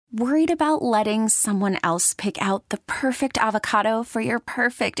Worried about letting someone else pick out the perfect avocado for your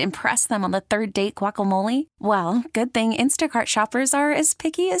perfect impress them on the third date guacamole? Well, good thing Instacart shoppers are as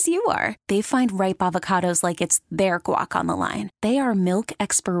picky as you are. They find ripe avocados like it's their guac on the line. They are milk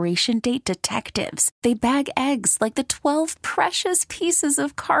expiration date detectives. They bag eggs like the 12 precious pieces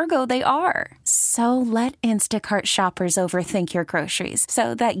of cargo they are. So let Instacart shoppers overthink your groceries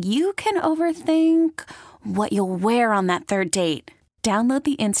so that you can overthink what you'll wear on that third date. Download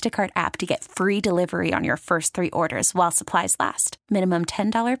the Instacart app to get free delivery on your first 3 orders while supplies last. Minimum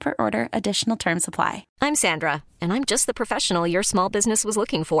 $10 per order. Additional terms apply. I'm Sandra, and I'm just the professional your small business was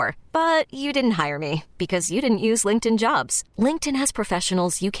looking for. But you didn't hire me because you didn't use LinkedIn Jobs. LinkedIn has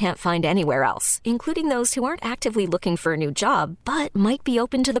professionals you can't find anywhere else, including those who aren't actively looking for a new job, but might be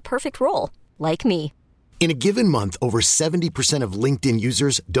open to the perfect role, like me. In a given month, over 70% of LinkedIn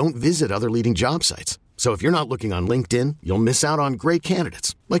users don't visit other leading job sites. So if you're not looking on LinkedIn, you'll miss out on great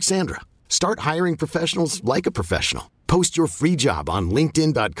candidates like Sandra. Start hiring professionals like a professional. Post your free job on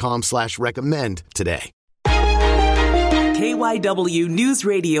linkedin.com/recommend today. KYW News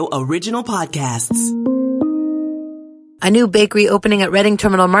Radio original podcasts. A new bakery opening at Reading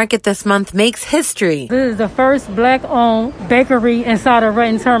Terminal Market this month makes history. This is the first black-owned bakery inside of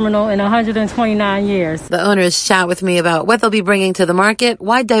Reading Terminal in 129 years. The owners chat with me about what they'll be bringing to the market,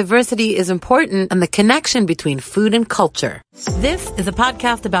 why diversity is important, and the connection between food and culture. This is a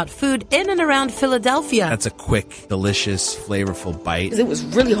podcast about food in and around Philadelphia. That's a quick, delicious, flavorful bite. It was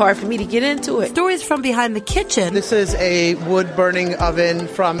really hard for me to get into it. Stories from behind the kitchen. This is a wood-burning oven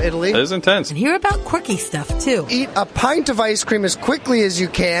from Italy. It is intense. And hear about quirky stuff, too. Eat a pint of ice cream as quickly as you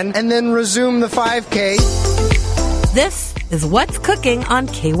can, and then resume the 5K. This is What's Cooking on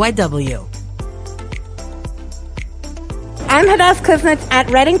KYW. I'm Hadass Kuznets at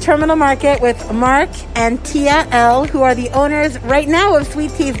Reading Terminal Market with Mark and Tia L, who are the owners right now of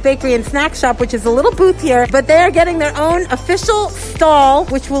Sweet Tea's Bakery and Snack Shop, which is a little booth here, but they are getting their own official stall,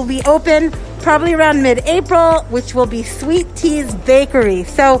 which will be open probably around mid-April, which will be Sweet Tea's Bakery.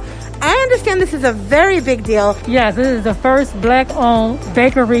 So I understand this is a very big deal. Yes, this is the first black-owned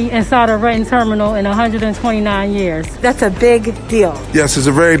bakery inside of Reading Terminal in 129 years. That's a big deal. Yes, it's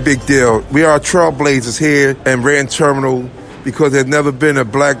a very big deal. We are trailblazers here in Reading Terminal because there's never been a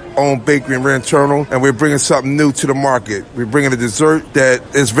black-owned bakery in Reading Terminal, and we're bringing something new to the market. We're bringing a dessert that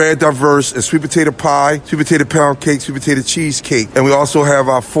is very diverse. It's sweet potato pie, sweet potato pound cake, sweet potato cheesecake. And we also have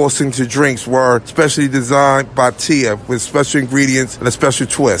our four signature drinks, which are specially designed by Tia with special ingredients and a special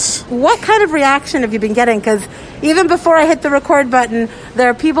twist. What kind of reaction have you been getting? Because even before I hit the record button,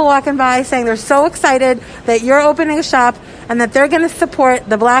 there are people walking by saying they're so excited that you're opening a shop and that they're going to support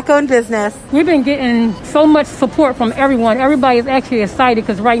the black-owned business. We've been getting so much support from everyone. Everybody is actually excited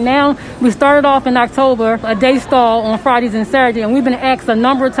because right now we started off in October, a day stall on Fridays and Saturdays, and we've been asked a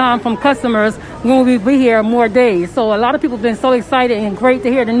number of times from customers when we'll be here more days. So a lot of people have been so excited and great to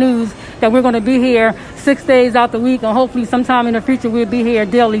hear the news that we're going to be here 6 days out the week, and hopefully sometime in the future we'll be here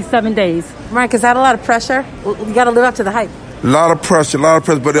daily 7 days. Mark, is that a lot of pressure? You got to live up to the hype. A lot of pressure,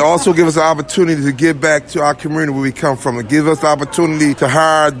 but it also gives us an opportunity to give back to our community where we come from. It gives us the opportunity to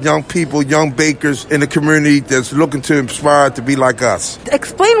hire young people, young bakers in the community that's looking to inspire to be like us.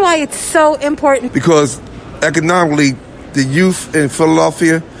 Explain why it's so important. Because economically, the youth in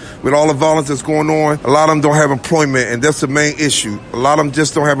Philadelphia, with all the violence that's going on, a lot of them don't have employment, and that's the main issue. A lot of them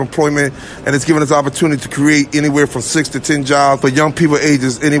just don't have employment, and it's giving us opportunity to create anywhere from 6 to 10 jobs for young people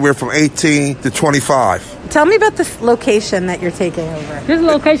ages anywhere from 18 to 25. Tell me about this location that you're taking over. This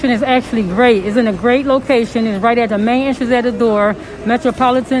location is actually great. It's in a great location. It's right at the main entrance at the door.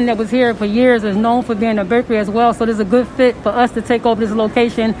 Metropolitan, that was here for years, is known for being a bakery as well, so this is a good fit for us to take over this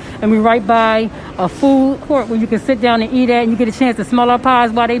location, and we're right by a food court where you can sit down and eat at, and you get a chance to smell our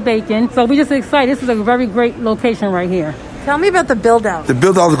pies while they baking. So we're just excited. This is a very great location right here. Tell me about the build-out. The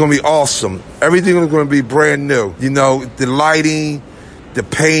build-out is going to be awesome. Everything is going to be brand new. You know, the lighting, the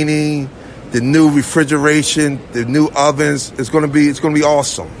painting, the new refrigeration, the new ovens. It's going to be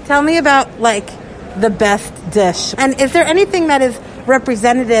awesome. Tell me about, like, the best dish. And is there anything that is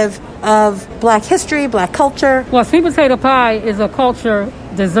representative of Black history, Black culture? Well, sweet potato pie is a culture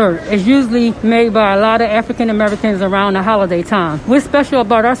dessert. It's usually made by a lot of African Americans around the holiday time. What's special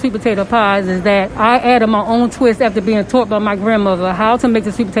about our sweet potato pies is that I added my own twist after being taught by my grandmother how to make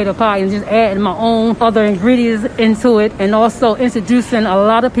the sweet potato pie, and just adding my own other ingredients into it, and also introducing a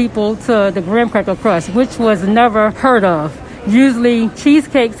lot of people to the graham cracker crust, which was never heard of. Usually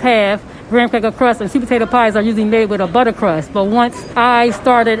cheesecakes have graham cracker crust, and sweet potato pies are usually made with a butter crust. But once I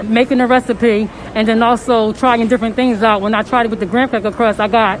started making the recipe and then also trying different things out, when I tried it with the graham cracker crust, I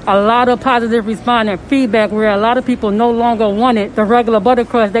got a lot of positive response and feedback where a lot of people no longer wanted the regular butter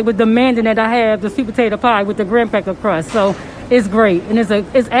crust. They were demanding that I have the sweet potato pie with the graham cracker crust. So it's great, and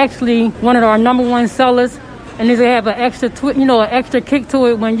it's actually one of our number one sellers. And they have an extra, an extra kick to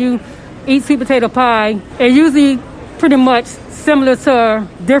it when you eat sweet potato pie. It usually pretty much similar to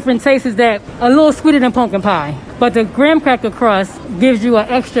different tastes that a little sweeter than pumpkin pie. But the graham cracker crust gives you an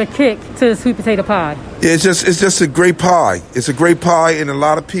extra kick to the sweet potato pie. Yeah, it's just a great pie. It's a great pie, and a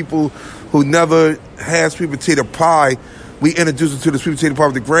lot of people who never had sweet potato pie, we introduce them to the sweet potato pie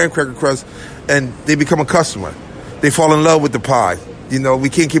with the graham cracker crust, and they become a customer. They fall in love with the pie. We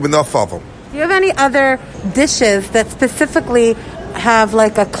can't keep enough of them. Do you have any other dishes that specifically have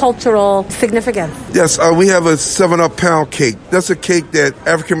like a cultural significance? Yes, we have a 7-Up pound cake. That's a cake that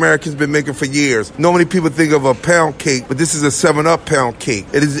African Americans been making for years. Normally people think of a pound cake, but this is a 7-Up pound cake.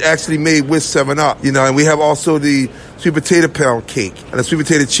 It is actually made with 7-Up, and we have also the sweet potato pound cake and a sweet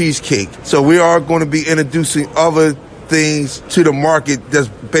potato cheesecake. So we are going to be introducing other things to the market that's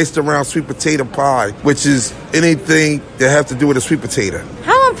based around sweet potato pie, which is anything that has to do with a sweet potato.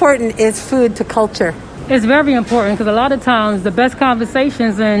 How important is food to culture? It's very important because a lot of times the best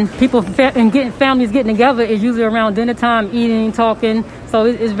conversations and families getting together is usually around dinner time, eating, talking. So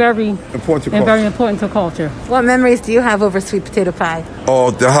it's very important to culture. Very important to culture. What memories do you have over sweet potato pie?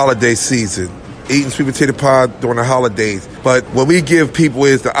 Oh, the holiday season. Eating sweet potato pie during the holidays. But what we give people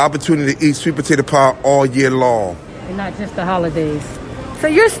is the opportunity to eat sweet potato pie all year long. And not just the holidays. So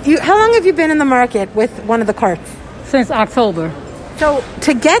how long have you been in the market with one of the carts? Since October. So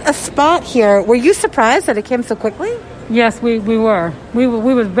to get a spot here, were you surprised that it came so quickly? Yes, we were. We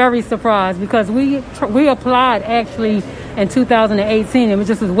were very surprised because we applied actually in 2018 and we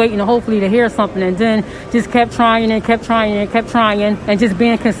just was waiting hopefully to hear something, and then just kept trying and just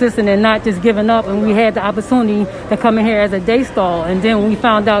being consistent and not just giving up. And we had the opportunity to come in here as a day stall, and then when we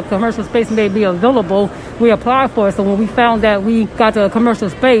found out commercial space may be available, we applied for it. So when we found that we got to a commercial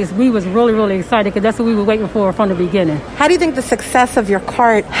space, we was really, really excited because that's what we were waiting for from the beginning. How do you think the success of your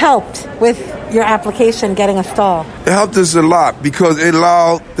cart helped with your application getting a stall? It helped us a lot because it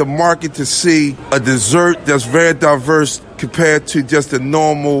allowed the market to see a dessert that's very diverse compared to just a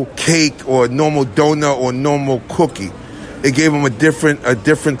normal cake or a normal donut or a normal cookie. It gave them a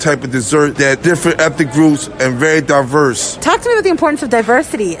different type of dessert that different ethnic groups and very diverse. Talk to me about the importance of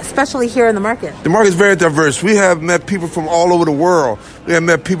diversity, especially here in the market. The market is very diverse. We have met people from all over the world. We have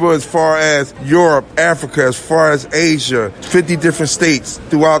met people as far as Europe, Africa, as far as Asia, 50 different states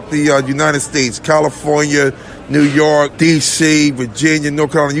throughout the United States, California, New York, D.C., Virginia,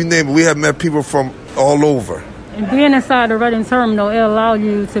 North Carolina, you name it. We have met people from all over. And being inside the Reading Terminal, it allows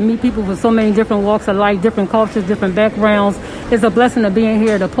you to meet people with so many different walks of life, different cultures, different backgrounds. It's a blessing of being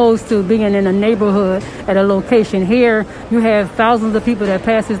here as opposed to being in a neighborhood at a location. Here, you have thousands of people that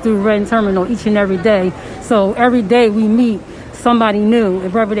passes through Reading Terminal each and every day. So every day we meet somebody new,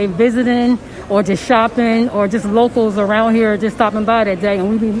 whether they're visiting or just shopping or just locals around here just stopping by that day.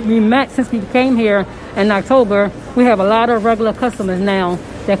 And we met since we came here in October. We have a lot of regular customers now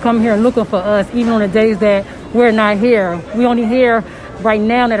that come here looking for us, even on the days that we're not here. We only here right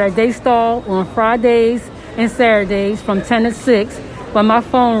now at our day stall on Fridays and Saturdays from 10 to 6. But my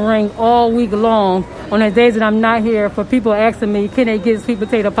phone rings all week long on the days that I'm not here for people asking me, can they get sweet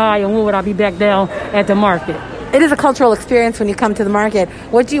potato pie and when would I be back down at the market? It is a cultural experience when you come to the market.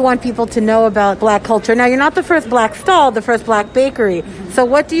 What do you want people to know about Black culture? Now, you're not the first Black stall, the first Black bakery. So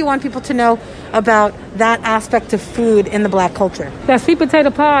what do you want people to know about that aspect of food in the Black culture? That sweet potato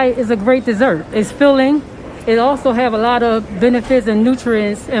pie is a great dessert. It's filling. It also have a lot of benefits and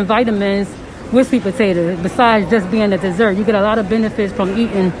nutrients and vitamins with sweet potato. Besides just being a dessert, you get a lot of benefits from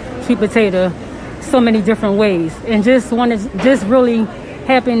eating sweet potato so many different ways. And just really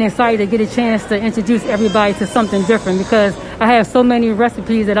happy and excited to get a chance to introduce everybody to something different because I have so many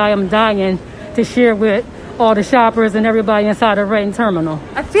recipes that I am dying to share with all the shoppers and everybody inside the Reading Terminal.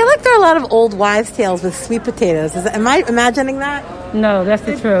 I feel like there are a lot of old wives' tales with sweet potatoes. Am I imagining that? No, that's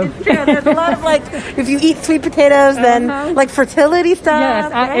the truth. It's true. There's a lot of if you eat sweet potatoes, then fertility stuff.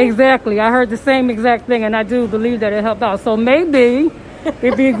 Yes, right? Exactly. I heard the same exact thing, and I do believe that it helped out. So maybe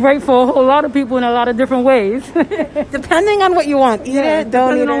it'd be great for a whole lot of people in a lot of different ways. Depending on what you want. Eat it,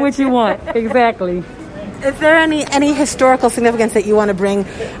 don't eat it. Depending on what you want. Exactly. Is there any historical significance that you want to bring,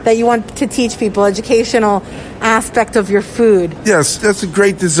 that you want to teach people, educational aspect of your food? Yes, that's a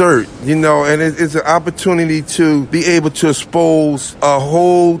great dessert, and it's an opportunity to be able to expose a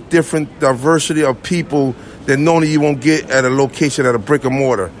whole different diversity of people that normally you won't get at a location at a brick and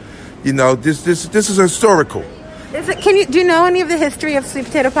mortar. You know, this is historical. Do you know any of the history of sweet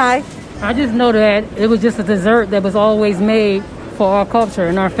potato pie? I just know that it was just a dessert that was always made for our culture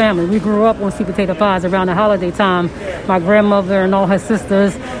and our family. We grew up on sweet potato pies around the holiday time. My grandmother and all her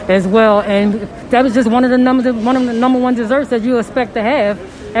sisters as well, and that was just one of the number one desserts that you expect to have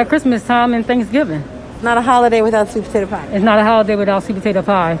at Christmas time and Thanksgiving. Not a holiday without sweet potato pie. It's not a holiday without sweet potato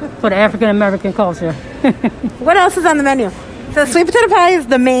pie for the African American culture. What else is on the menu? So sweet potato pie is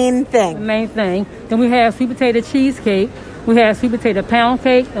the main thing. The main thing. Then we have sweet potato cheesecake. We have sweet potato pound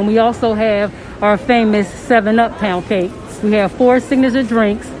cake, and we also have our famous 7-Up pound cake. We have 4 signature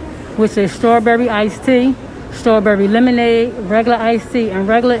drinks, which is strawberry iced tea, strawberry lemonade, regular iced tea, and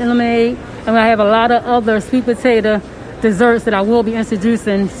regular lemonade. And I have a lot of other sweet potato desserts that I will be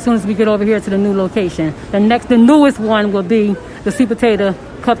introducing as soon as we get over here to the new location. The newest one will be the sweet potato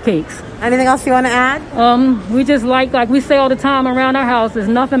cupcakes. Anything else you want to add? We just like we say all the time around our house, there's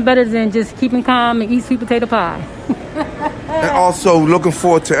nothing better than just keeping calm and eat sweet potato pie. And also looking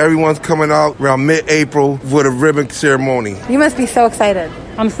forward to everyone's coming out around mid-April for the ribbon ceremony. You must be so excited.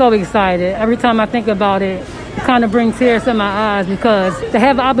 I'm so excited. Every time I think about it, it kind of brings tears to my eyes because to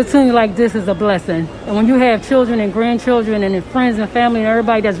have an opportunity like this is a blessing. And when you have children and grandchildren and friends and family and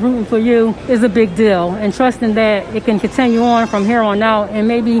everybody that's rooting for you is a big deal. And trusting that it can continue on from here on out and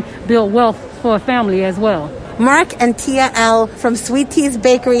maybe build wealth for a family as well. Mark and Tia L. from Sweet Tea's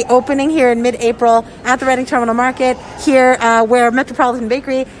Bakery, opening here in mid-April at the Reading Terminal Market, here where Metropolitan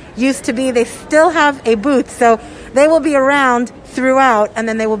Bakery used to be. They still have a booth, so they will be around throughout, and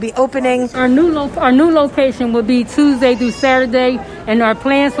then they will be opening. Our new location will be Tuesday through Saturday, and our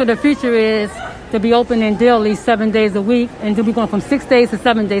plans for the future is to be opening daily 7 days a week, and to be going from 6 days to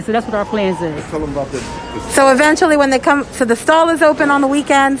 7 days, so that's what our plans is. Tell them about this. So eventually when they come, so the stall is open on the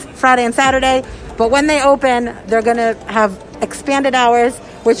weekends, Friday and Saturday, but when they open, they're going to have expanded hours,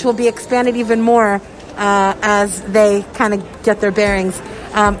 which will be expanded even more as they kind of get their bearings.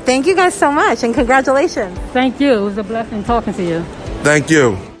 Thank you guys so much, and congratulations. Thank you. It was a blessing talking to you. Thank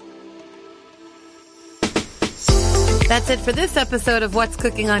you. That's it for this episode of What's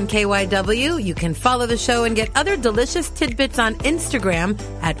Cooking on KYW. You can follow the show and get other delicious tidbits on Instagram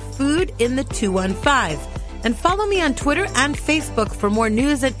at foodinthe215. And follow me on Twitter and Facebook for more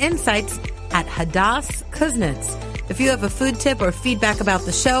news and insights at Hadass Kuznets. If you have a food tip or feedback about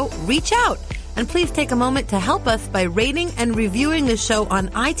the show, reach out. And please take a moment to help us by rating and reviewing the show on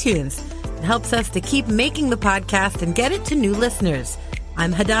iTunes. It helps us to keep making the podcast and get it to new listeners.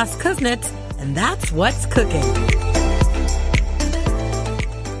 I'm Hadass Kuznets, and that's What's Cooking.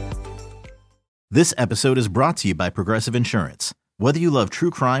 This episode is brought to you by Progressive Insurance. Whether you love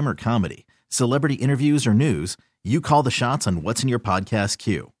true crime or comedy, celebrity interviews or news, you call the shots on what's in your podcast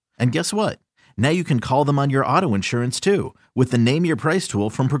queue. And guess what? Now you can call them on your auto insurance too with the Name Your Price tool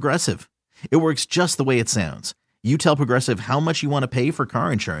from Progressive. It works just the way it sounds. You tell Progressive how much you want to pay for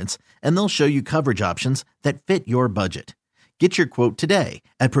car insurance, and they'll show you coverage options that fit your budget. Get your quote today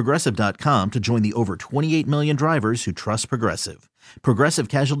at Progressive.com to join the over 28 million drivers who trust Progressive. Progressive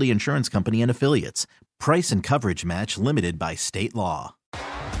Casualty Insurance Company and Affiliates. Price and coverage match limited by state law.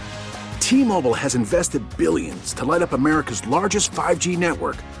 T-Mobile has invested billions to light up America's largest 5G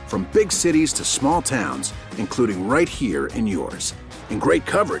network, from big cities to small towns, including right here in yours. And great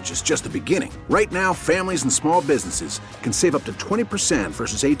coverage is just the beginning. Right now, families and small businesses can save up to 20%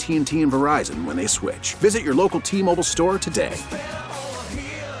 versus AT&T and Verizon when they switch. Visit your local T-Mobile store today.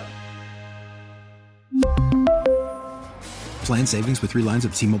 Plan savings with 3 lines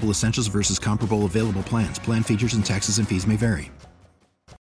of T-Mobile Essentials versus comparable available plans. Plan features and taxes and fees may vary.